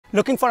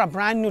Looking for a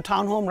brand new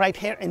townhome right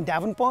here in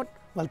Davenport?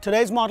 Well,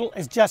 today's model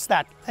is just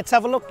that. Let's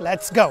have a look.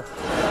 Let's go.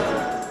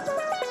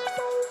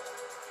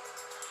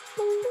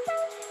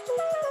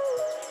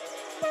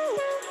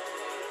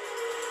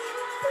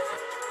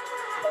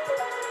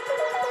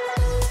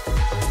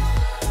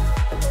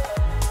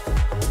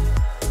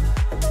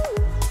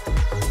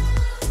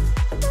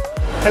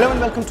 Hello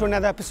and welcome to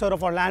another episode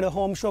of Orlando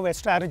Home Show, where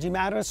strategy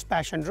matters,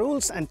 passion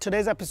rules. And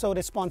today's episode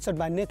is sponsored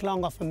by Nick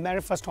Long of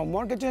AmeriFirst Home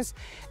Mortgages,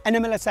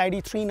 NMLS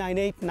ID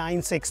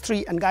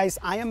 398963. And guys,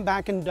 I am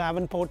back in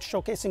Davenport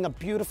showcasing a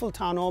beautiful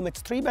townhome. It's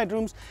 3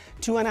 bedrooms,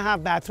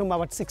 2.5 bathroom,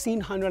 about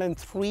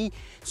 1,603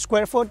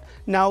 square foot.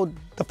 Now,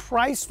 the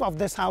price of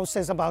this house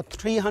is about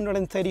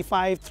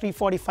 $335,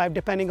 $345,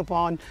 depending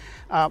upon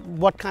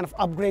what kind of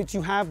upgrades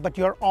you have, but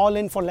you're all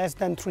in for less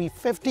than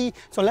 $350.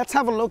 So let's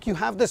have a look. You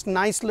have this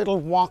nice little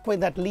walkway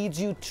that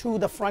leads you to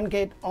the front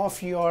gate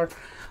of your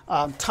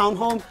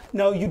townhome.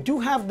 Now, you do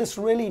have this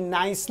really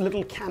nice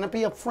little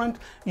canopy up front.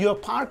 Your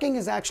parking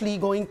is actually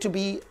going to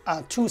be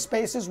 2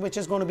 spaces, which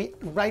is going to be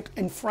right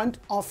in front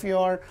of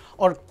your,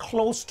 or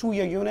close to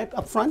your unit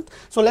up front.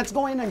 So let's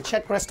go in and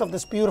check rest of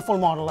this beautiful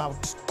model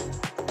out.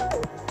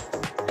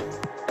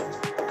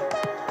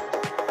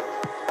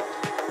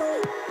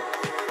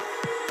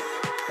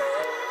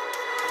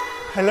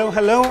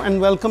 Hello and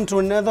welcome to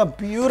another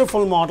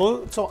beautiful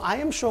model. So I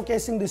am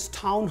showcasing this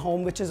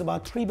townhome, which is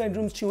about 3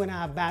 bedrooms,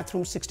 2.5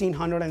 bathrooms,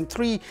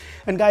 1,603.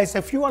 And guys,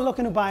 if you are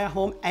looking to buy a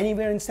home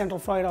anywhere in Central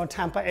Florida or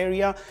Tampa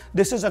area,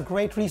 this is a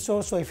great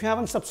resource. So if you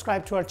haven't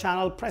subscribed to our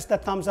channel, press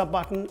that thumbs up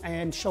button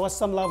and show us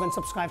some love and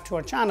subscribe to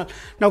our channel.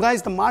 Now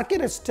guys, the market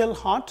is still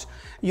hot.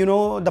 You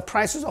know, the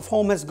prices of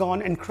home has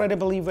gone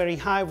incredibly very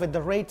high with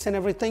the rates and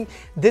everything.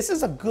 This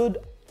is a good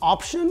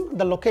option.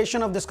 The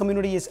location of this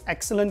community is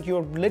excellent.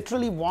 You're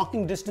literally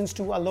walking distance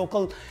to a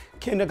local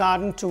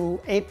kindergarten to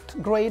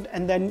 8th grade,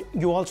 and then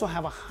you also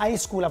have a high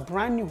school, a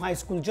brand new high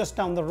school just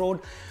down the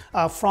road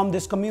from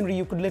this community.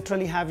 You could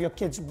literally have your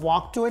kids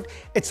walk to it.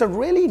 It's a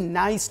really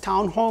nice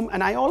townhome,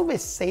 and I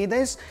always say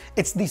this,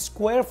 it's the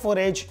square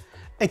footage.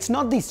 It's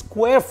not the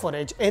square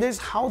footage, it is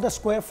how the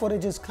square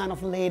footage is kind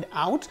of laid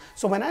out.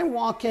 So when I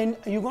walk in,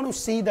 you're going to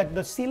see that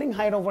the ceiling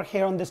height over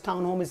here on this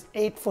townhome is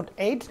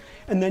 8'8",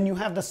 and then you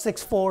have the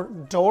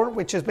 6'4" door,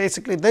 which is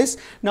basically this.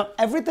 Now,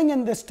 everything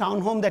in this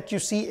townhome that you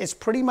see is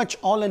pretty much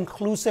all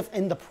inclusive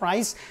in the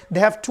price. They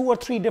have 2 or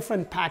 3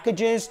 different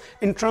packages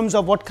in terms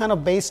of what kind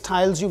of base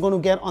tiles you're going to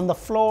get on the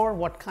floor,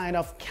 what kind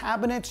of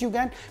cabinets you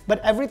get,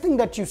 but everything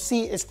that you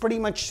see is pretty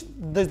much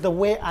the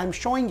way I'm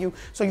showing you.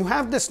 So you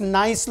have this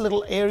nice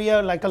little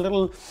area, like a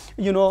little,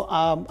 you know,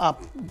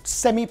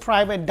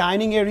 semi-private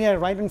dining area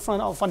right in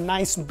front of a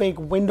nice big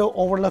window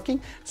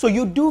overlooking. So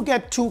you do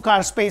get 2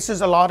 car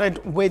spaces allotted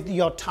with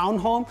your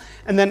townhome.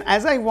 And then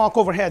as I walk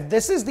over here,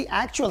 this is the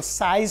actual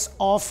size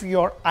of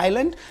your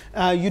island.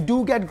 You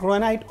do get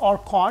granite or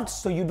quartz,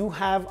 so you do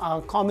have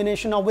a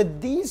combination. Now with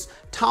these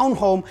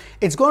townhome,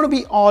 it's going to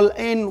be all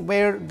in,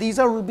 where these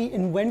will be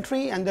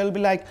inventory, and they'll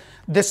be like,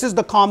 this is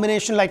the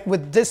combination. Like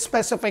with this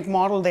specific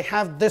model, they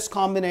have this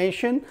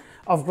combination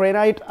of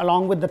granite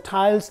along with the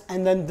tiles,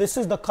 and then this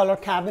is the color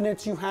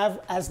cabinets you have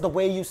as the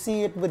way you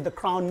see it with the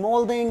crown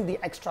molding, the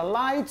extra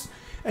lights.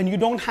 And you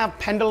don't have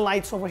pendle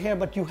lights over here,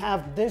 but you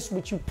have this,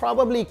 which you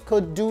probably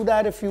could do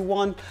that if you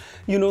want,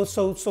 you know,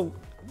 so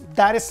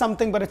that is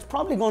something, but it's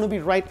probably going to be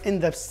right in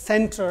the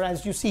center.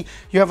 As you see,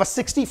 you have a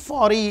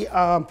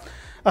 60-40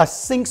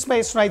 sink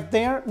space right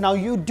there. Now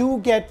you do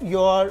get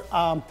your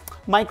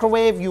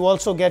microwave, you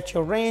also get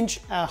your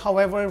range.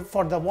 However,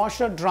 for the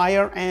washer,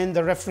 dryer, and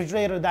the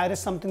refrigerator, that is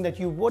something that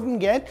you wouldn't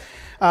get.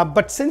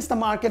 But since the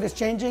market is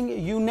changing,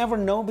 you never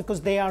know,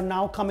 because they are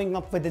now coming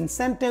up with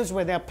incentives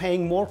where they're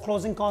paying more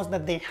closing costs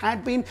than they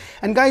had been.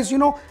 And guys, you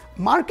know,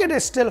 market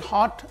is still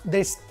hot.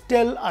 There's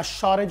still a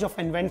shortage of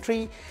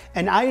inventory,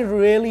 and I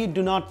really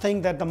do not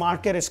think that the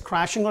market is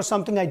crashing or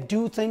something. I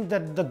do think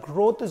that the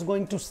growth is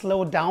going to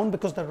slow down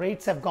because the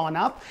rates have gone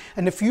up.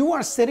 And if you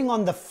are sitting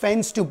on the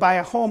fence to buy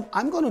a home,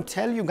 I'm going to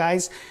tell you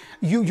guys,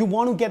 you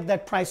want to get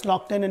that price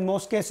locked in. In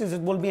most cases,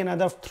 it will be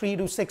another 3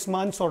 to 6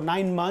 months or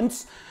 9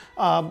 months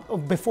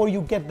before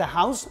you get the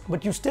house,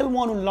 but you still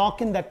want to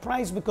lock in that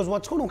price, because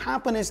what's going to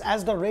happen is,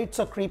 as the rates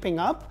are creeping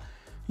up,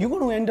 you're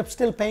going to end up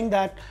still paying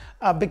that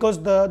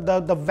because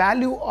the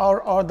value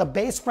or the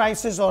base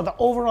prices or the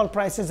overall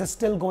prices is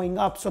still going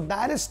up. So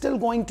that is still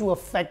going to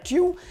affect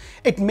you.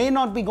 It may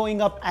not be going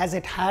up as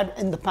it had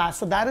in the past.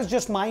 So that is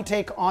just my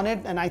take on it.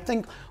 And I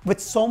think with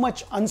so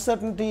much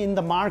uncertainty in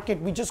the market,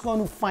 we're just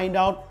going to find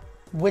out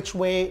which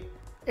way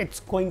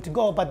it's going to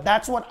go. But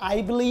that's what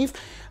I believe.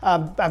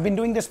 I've been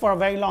doing this for a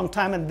very long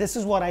time, and this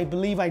is what I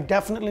believe. I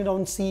definitely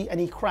don't see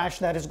any crash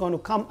that is going to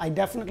come. I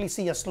definitely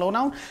see a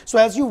slowdown. So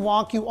as you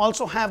walk, you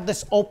also have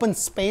this open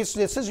space.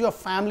 This is your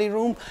family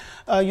room,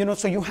 you know,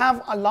 so you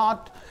have a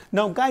lot.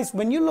 Now guys,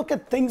 when you look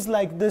at things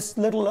like this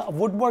little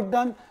woodwork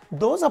done,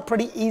 those are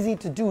pretty easy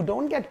to do.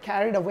 Don't get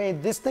carried away.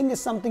 This thing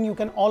is something you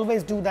can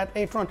always do that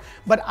later on.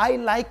 But I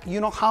like, you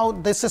know, how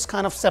this is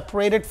kind of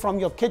separated from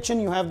your kitchen.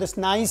 You have this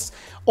nice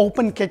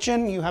open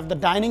kitchen, you have the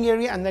dining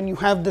area, and then you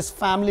have this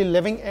family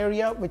living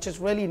area, which is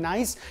really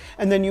nice.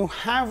 And then you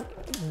have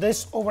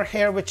this over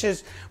here, which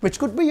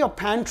could be your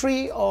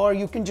pantry, or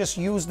you can just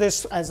use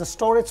this as a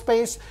storage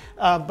space.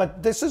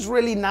 But this is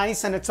really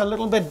nice, and it's a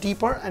little bit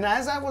deeper. And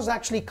as I was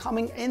actually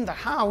coming in the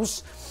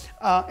house,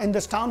 in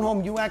this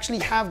townhome, you actually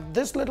have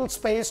this little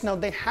space. Now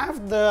they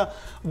have the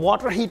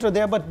water heater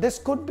there, but this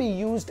could be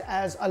used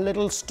as a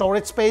little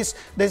storage space.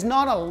 There's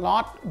not a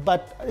lot,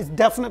 but it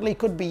definitely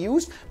could be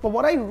used. But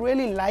what I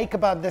really like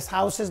about this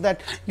house is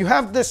that you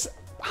have this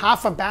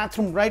half a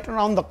bathroom right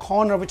around the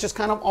corner, which is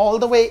kind of all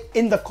the way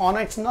in the corner.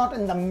 It's not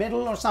in the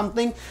middle or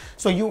something.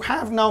 So you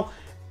have now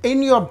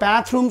in your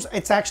bathrooms,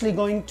 it's actually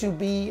going to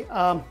be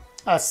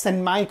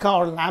Mica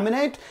or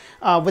laminate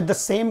with the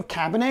same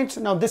cabinet.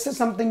 Now this is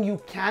something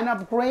you can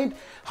upgrade.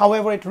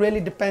 However, it really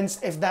depends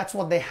if that's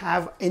what they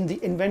have in the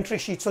inventory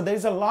sheet. So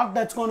there's a lot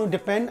that's going to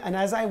depend. And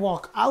as I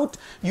walk out,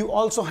 you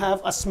also have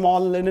a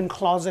small linen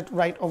closet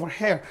right over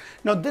here.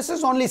 Now this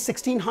is only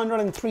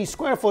 1,603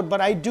 square foot,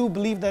 but I do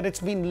believe that it's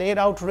been laid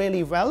out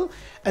really well.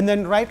 And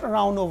then right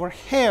around over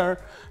here,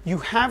 you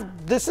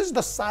have, this is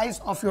the size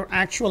of your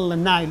actual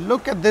lanai.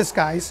 Look at this,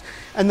 guys.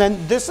 And then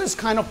this is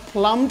kind of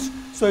plumbed.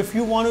 So if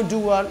you want to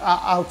do an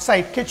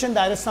outside kitchen,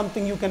 that is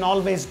something you can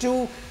always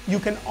do. You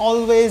can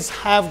always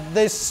have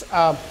this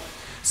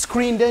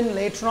screened in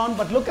later on.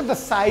 But look at the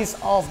size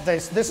of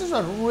this. This is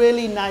a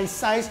really nice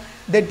size.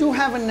 They do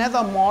have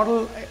another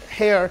model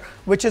here,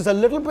 which is a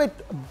little bit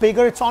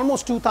bigger. It's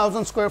almost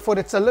 2,000 square foot.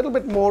 It's a little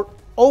bit more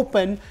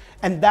open.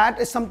 And that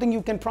is something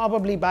you can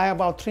probably buy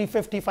about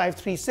 $355,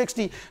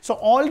 $360. So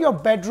all your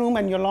bedroom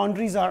and your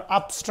laundries are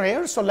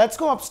upstairs. So let's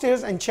go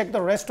upstairs and check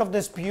the rest of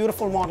this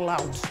beautiful model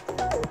out.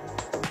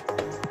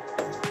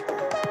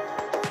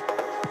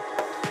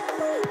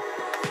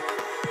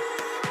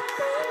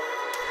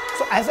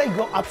 As I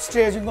go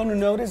upstairs, you're going to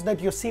notice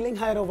that your ceiling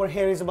height over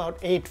here is about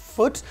 8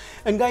 foot.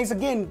 And guys,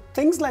 again,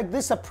 things like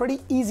this are pretty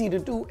easy to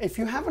do. If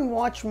you haven't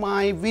watched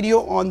my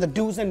video on the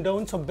do's and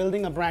don'ts of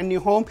building a brand new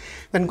home,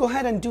 then go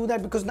ahead and do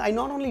that, because I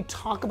not only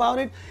talk about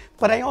it,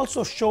 but I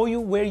also show you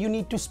where you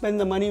need to spend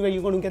the money, where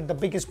you're going to get the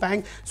biggest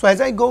bang. So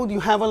as I go, you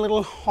have a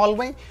little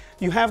hallway.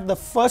 You have the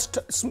first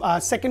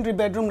secondary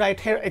bedroom right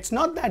here. It's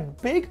not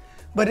that big,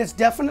 but it's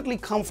definitely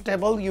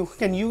comfortable. You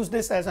can use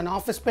this as an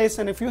office space.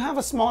 And if you have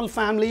a small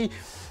family,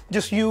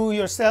 just you,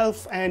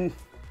 yourself, and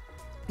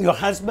your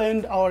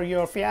husband or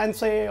your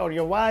fiance or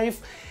your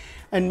wife,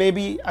 and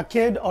maybe a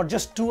kid, or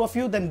just two of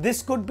you, then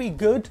this could be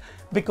good,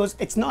 because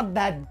it's not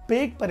that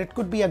big, but it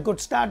could be a good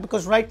start.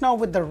 Because right now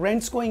with the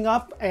rents going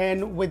up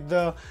and with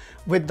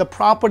the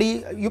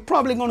property, you're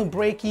probably going to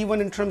break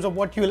even in terms of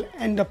what you'll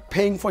end up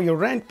paying for your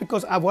rent.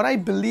 Because what I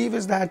believe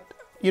is that,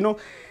 you know,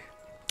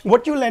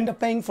 what you'll end up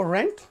paying for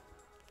rent,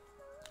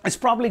 it's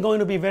probably going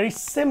to be very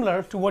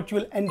similar to what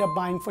you'll end up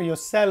buying for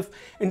yourself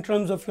in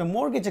terms of your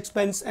mortgage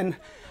expense. And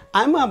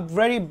I'm a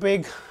very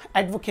big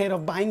advocate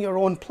of buying your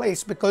own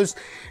place, because,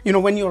 you know,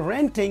 when you're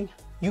renting,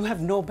 you have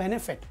no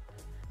benefit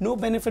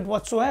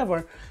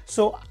whatsoever.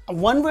 So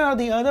one way or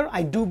the other,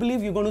 I do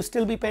believe you're going to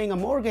still be paying a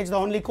mortgage. The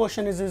only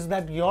question is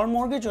that your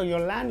mortgage or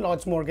your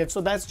landlord's mortgage?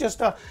 So that's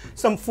just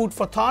some food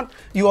for thought.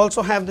 You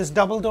also have this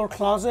double door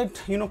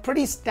closet, you know,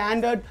 pretty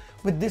standard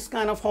with this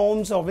kind of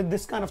homes or with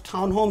this kind of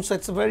townhomes. So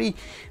it's very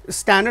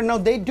standard. Now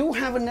they do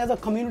have another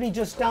community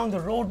just down the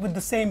road with the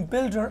same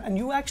builder, and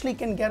you actually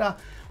can get a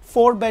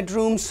 4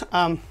 bedrooms,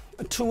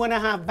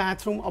 2.5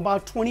 bathroom,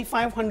 about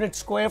 2,500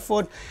 square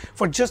foot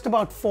for just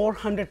about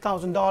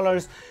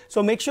 $400,000.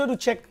 So make sure to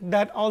check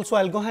that also.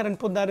 I'll go ahead and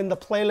put that in the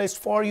playlist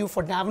for you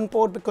for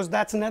Davenport, because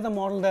that's another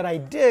model that I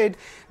did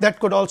that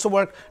could also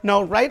work.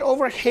 Now right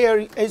over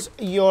here is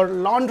your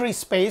laundry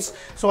space.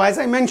 So as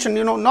I mentioned,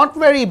 you know, not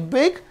very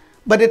big,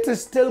 but it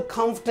is still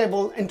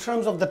comfortable in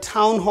terms of the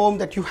townhome,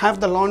 that you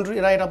have the laundry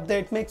right up there.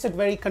 It makes it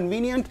very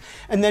convenient.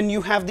 And then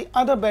you have the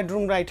other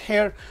bedroom right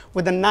here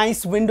with a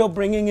nice window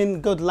bringing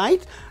in good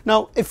light.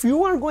 Now, if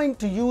you are going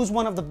to use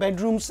one of the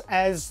bedrooms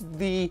as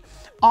the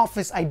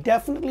office, I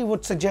definitely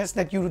would suggest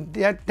that you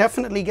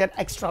definitely get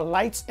extra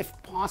lights if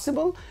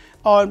possible.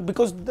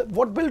 Because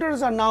what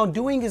builders are now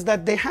doing is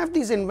that they have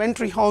these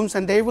inventory homes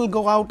and they will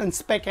go out and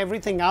spec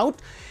everything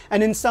out.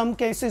 And in some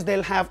cases,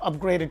 they'll have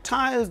upgraded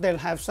tiles, they'll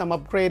have some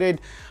upgraded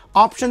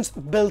options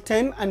built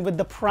in, and with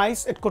the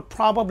price, it could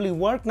probably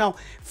work. Now,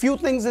 few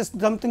things is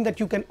something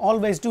that you can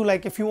always do,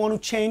 like if you want to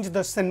change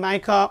the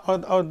Mica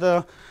or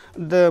the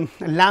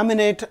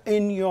laminate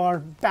in your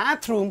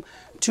bathroom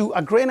to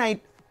a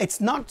granite,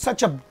 it's not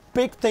such a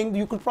big thing.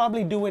 You could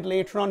probably do it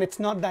later on. It's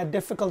not that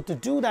difficult to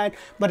do that,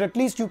 but at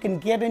least you can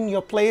get in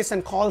your place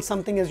and call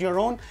something as your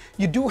own.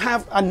 You do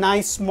have a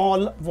nice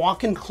small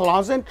walk-in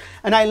closet,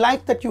 and I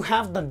like that you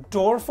have the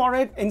door for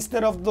it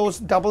instead of those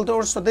double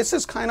doors. So this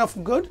is kind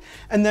of good.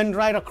 And then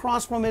right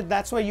across from it,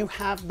 that's where you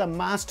have the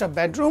master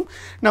bedroom.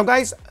 Now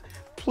guys,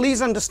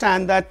 please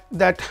understand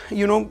that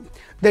you know,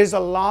 there's a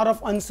lot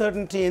of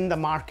uncertainty in the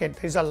market.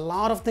 There's a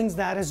lot of things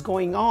that is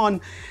going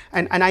on.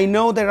 And I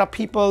know there are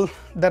people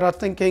that are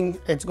thinking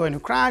it's going to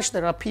crash.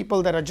 There are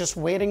people that are just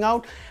waiting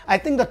out. I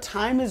think the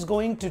time is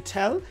going to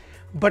tell.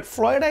 But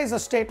Florida is a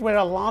state where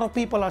a lot of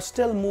people are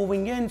still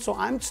moving in. So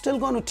I'm still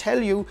going to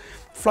tell you,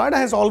 Florida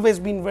has always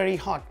been very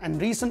hot.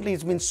 And recently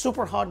it's been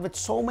super hot with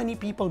so many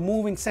people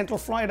moving. Central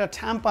Florida,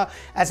 Tampa.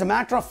 As a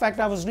matter of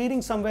fact, I was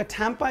reading somewhere,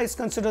 Tampa is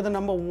considered the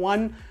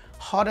 #1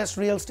 hottest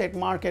real estate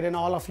market in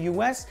all of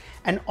US.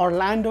 And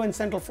Orlando in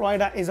Central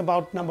Florida is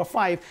about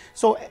 #5.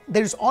 So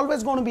there's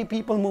always going to be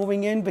people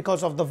moving in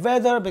because of the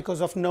weather,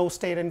 because of no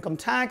state income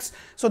tax.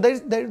 So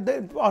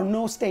or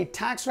no state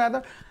tax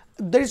rather.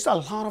 There's a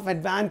lot of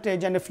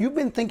advantage, and if you've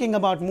been thinking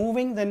about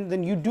moving,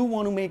 then you do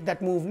want to make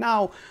that move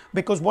now,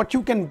 because what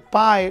you can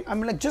buy, I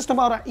mean, like just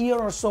about a year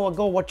or so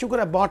ago, what you could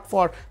have bought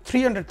for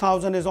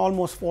 $300,000 is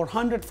almost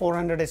 400.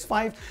 400 is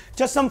 5.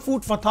 Just some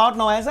food for thought.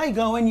 Now as I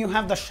go in, you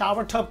have the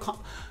shower tub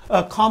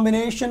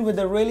combination with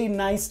a really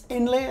nice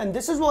inlay, and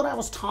this is what I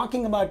was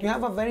talking about. You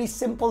have a very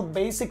simple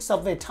basic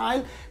subway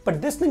tile, but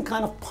this thing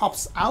kind of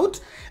pops out,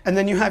 and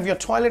then you have your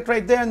toilet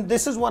right there, and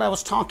this is what I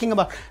was talking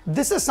about.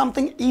 This is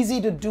something easy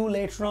to do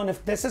later on.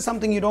 If this is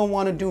something you don't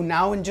want to do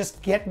now and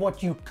just get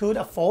what you could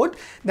afford,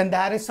 then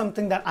that is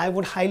something that I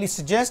would highly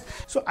suggest.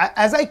 So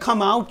as I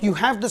come out, you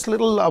have this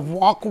little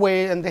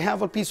walkway, and they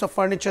have a piece of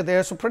furniture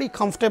there, so pretty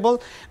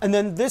comfortable. And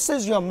then this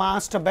is your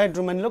master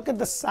bedroom, and look at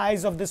the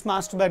size of this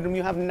master bedroom.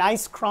 You have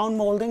nice crown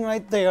molding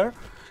right there,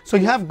 so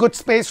you have good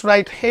space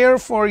right here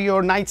for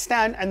your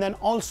nightstand, and then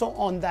also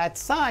on that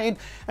side,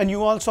 and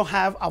you also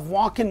have a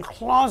walk-in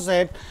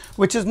closet,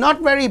 which is not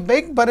very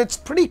big, but it's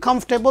pretty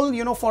comfortable,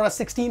 you know, for a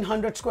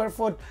 1600 square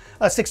foot,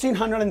 a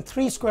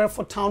 1603 square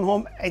foot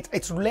townhome.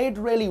 It's laid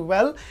really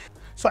well.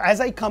 So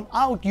as I come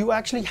out, you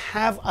actually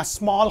have a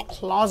small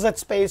closet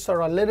space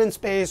or a linen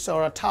space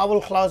or a towel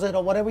closet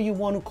or whatever you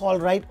want to call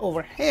right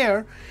over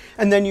here.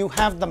 And then you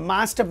have the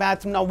master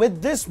bathroom. Now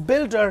with this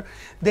builder,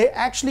 they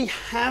actually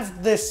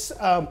have this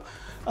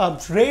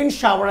rain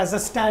shower as a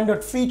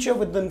standard feature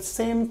with the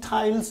same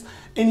tiles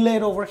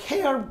inlaid over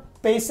here.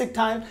 Basic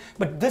tile,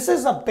 but this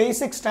is a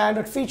basic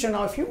standard feature.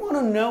 Now if you want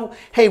to know,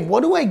 hey,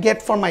 what do I get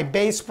for my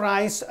base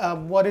price,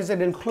 what is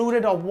it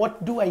included, or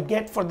what do I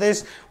get for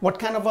this, what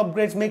kind of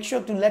upgrades, make sure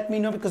to let me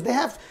know, because they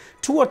have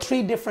 2 or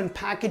 3 different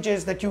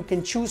packages that you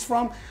can choose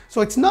from.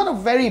 So it's not a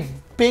very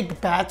big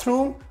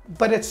bathroom,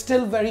 but it's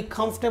still very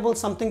comfortable,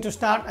 something to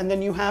start. And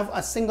then you have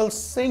a single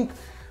sink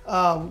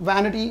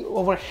vanity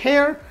over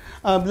here.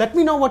 Let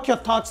me know what your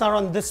thoughts are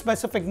on this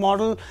specific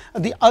model.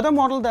 The other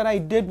model that I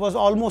did was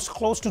almost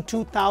close to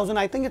 2,000.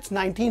 I think it's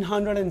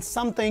 1,900 and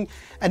something,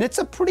 and it's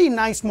a pretty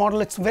nice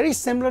model. It's very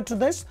similar to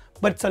this,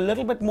 but it's a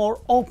little bit more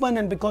open,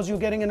 and because you're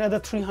getting another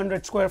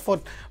 300 square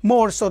foot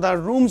more, so the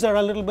rooms are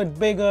a little bit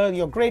bigger,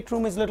 your great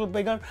room is a little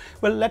bigger.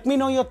 Well, let me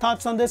know your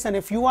thoughts on this, and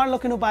if you are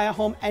looking to buy a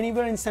home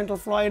anywhere in Central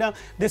Florida,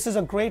 this is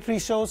a great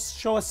resource.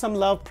 Show us some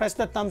love, press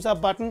the thumbs up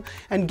button,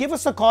 and give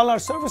us a call. Our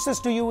services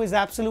to you is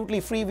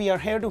absolutely free. We are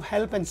here to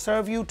help and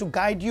serve you, to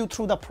guide you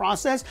through the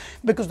process,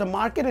 because the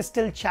market is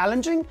still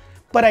challenging.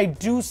 But I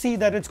do see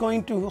that it's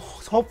going to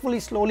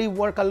hopefully slowly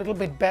work a little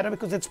bit better,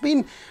 because it's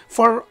been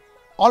for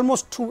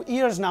almost 2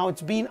 years now,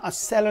 it's been a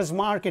seller's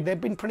market. They've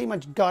been pretty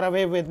much got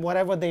away with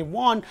whatever they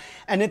want,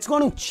 and it's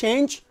going to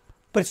change,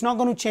 but it's not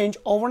going to change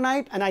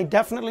overnight. And I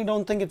definitely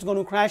don't think it's going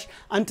to crash.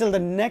 Until the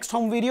next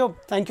home video,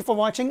 thank you for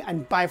watching,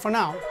 and bye for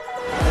now.